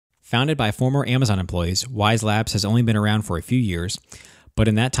Founded by former Amazon employees, Wyze Labs has only been around for a few years, but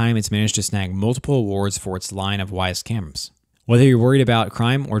in that time it's managed to snag multiple awards for its line of Wyze cameras. Whether you're worried about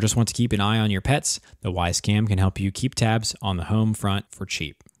crime or just want to keep an eye on your pets, the Wyze Cam can help you keep tabs on the home front for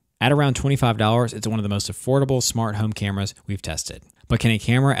cheap. At around $25, it's one of the most affordable smart home cameras we've tested. But can a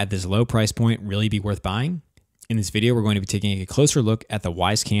camera at this low price point really be worth buying? In this video, we're going to be taking a closer look at the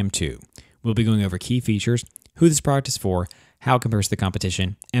Wyze Cam 2. We'll be going over key features, who this product is for, how it compares to the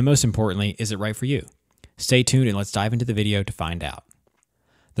competition, and most importantly, is it right for you? Stay tuned and let's dive into the video to find out.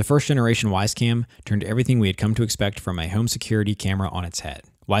 The first generation Wyze Cam turned everything we had come to expect from a home security camera on its head.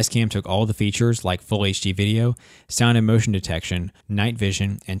 Wyze Cam took all the features like full HD video, sound and motion detection, night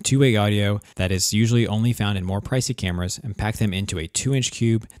vision, and two-way audio that is usually only found in more pricey cameras and packed them into a 2-inch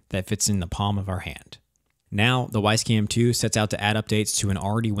cube that fits in the palm of our hand. Now, the Wyze Cam 2 sets out to add updates to an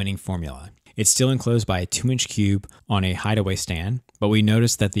already winning formula. It's still enclosed by a 2-inch cube on a hideaway stand, but we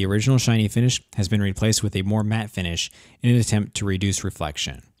noticed that the original shiny finish has been replaced with a more matte finish in an attempt to reduce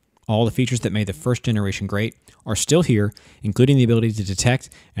reflection. All the features that made the first generation great are still here, including the ability to detect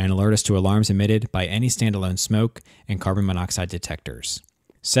and alert us to alarms emitted by any standalone smoke and carbon monoxide detectors.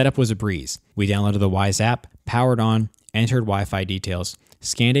 Setup was a breeze. We downloaded the Wyze app, powered on, entered Wi-Fi details,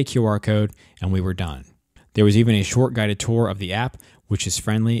 scanned a QR code, and we were done. There was even a short guided tour of the app, which is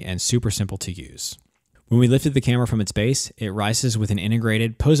friendly and super simple to use. When we lifted the camera from its base, it rises with an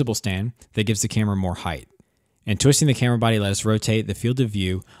integrated posable stand that gives the camera more height. And twisting the camera body let us rotate the field of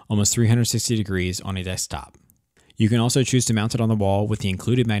view almost 360 degrees on a desktop. You can also choose to mount it on the wall with the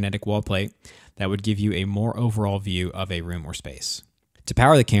included magnetic wall plate that would give you a more overall view of a room or space. To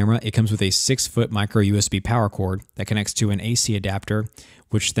power the camera, it comes with a 6-foot micro USB power cord that connects to an AC adapter,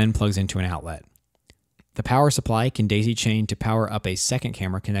 which then plugs into an outlet. The power supply can daisy chain to power up a second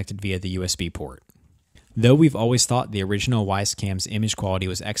camera connected via the USB port. Though we've always thought the original Wyze Cam's image quality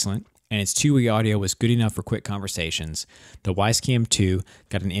was excellent, and its two-way audio was good enough for quick conversations, the Wyze Cam 2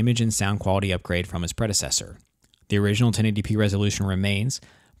 got an image and sound quality upgrade from its predecessor. The original 1080p resolution remains,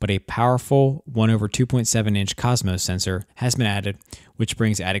 but a powerful 1/2.7-inch Cosmos sensor has been added, which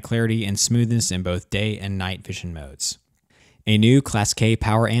brings added clarity and smoothness in both day and night vision modes. A new Class K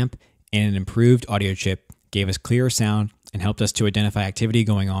power amp and an improved audio chip gave us clearer sound and helped us to identify activity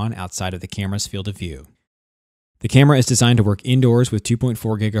going on outside of the camera's field of view. The camera is designed to work indoors with 2.4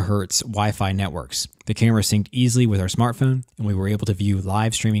 GHz Wi-Fi networks. The camera synced easily with our smartphone, and we were able to view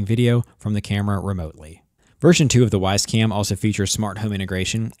live streaming video from the camera remotely. Version 2 of the Wyze Cam also features smart home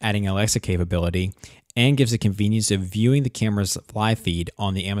integration, adding Alexa capability, and gives the convenience of viewing the camera's live feed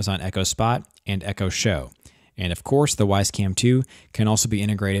on the Amazon Echo Spot and Echo Show. And of course, the Wyze Cam 2 can also be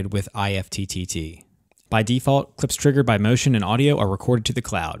integrated with IFTTT. By default, clips triggered by motion and audio are recorded to the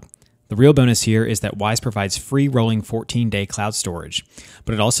cloud. The real bonus here is that Wyze provides free rolling 14-day cloud storage,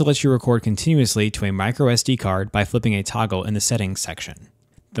 but it also lets you record continuously to a micro SD card by flipping a toggle in the settings section.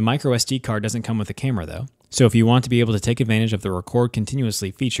 The micro SD card doesn't come with the camera though, so if you want to be able to take advantage of the record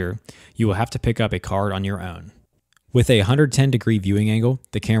continuously feature, you will have to pick up a card on your own. With a 110-degree viewing angle,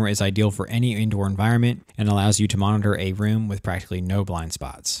 the camera is ideal for any indoor environment and allows you to monitor a room with practically no blind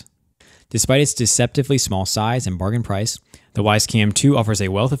spots. Despite its deceptively small size and bargain price, the Wyze Cam 2 offers a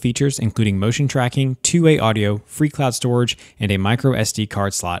wealth of features including motion tracking, two-way audio, free cloud storage, and a micro SD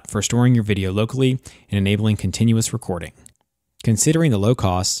card slot for storing your video locally and enabling continuous recording. Considering the low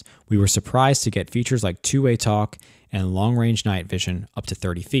costs, we were surprised to get features like two-way talk and long-range night vision up to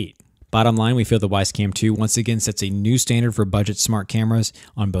 30 feet. Bottom line, we feel the Wyze Cam 2 once again sets a new standard for budget smart cameras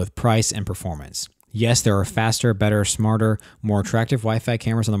on both price and performance. Yes, there are faster, better, smarter, more attractive Wi-Fi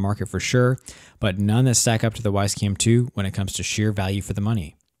cameras on the market for sure, but none that stack up to the Wyze Cam 2 when it comes to sheer value for the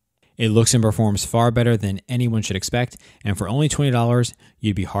money. It looks and performs far better than anyone should expect, and for only $20,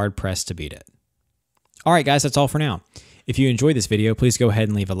 you'd be hard-pressed to beat it. Alright guys, that's all for now. If you enjoyed this video, please go ahead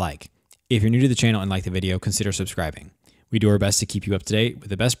and leave a like. If you're new to the channel and like the video, consider subscribing. We do our best to keep you up to date with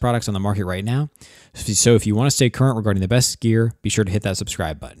the best products on the market right now, so if you want to stay current regarding the best gear, be sure to hit that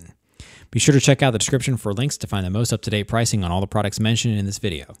subscribe button. Be sure to check out the description for links to find the most up-to-date pricing on all the products mentioned in this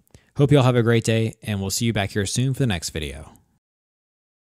video. Hope you all have a great day, and we'll see you back here soon for the next video.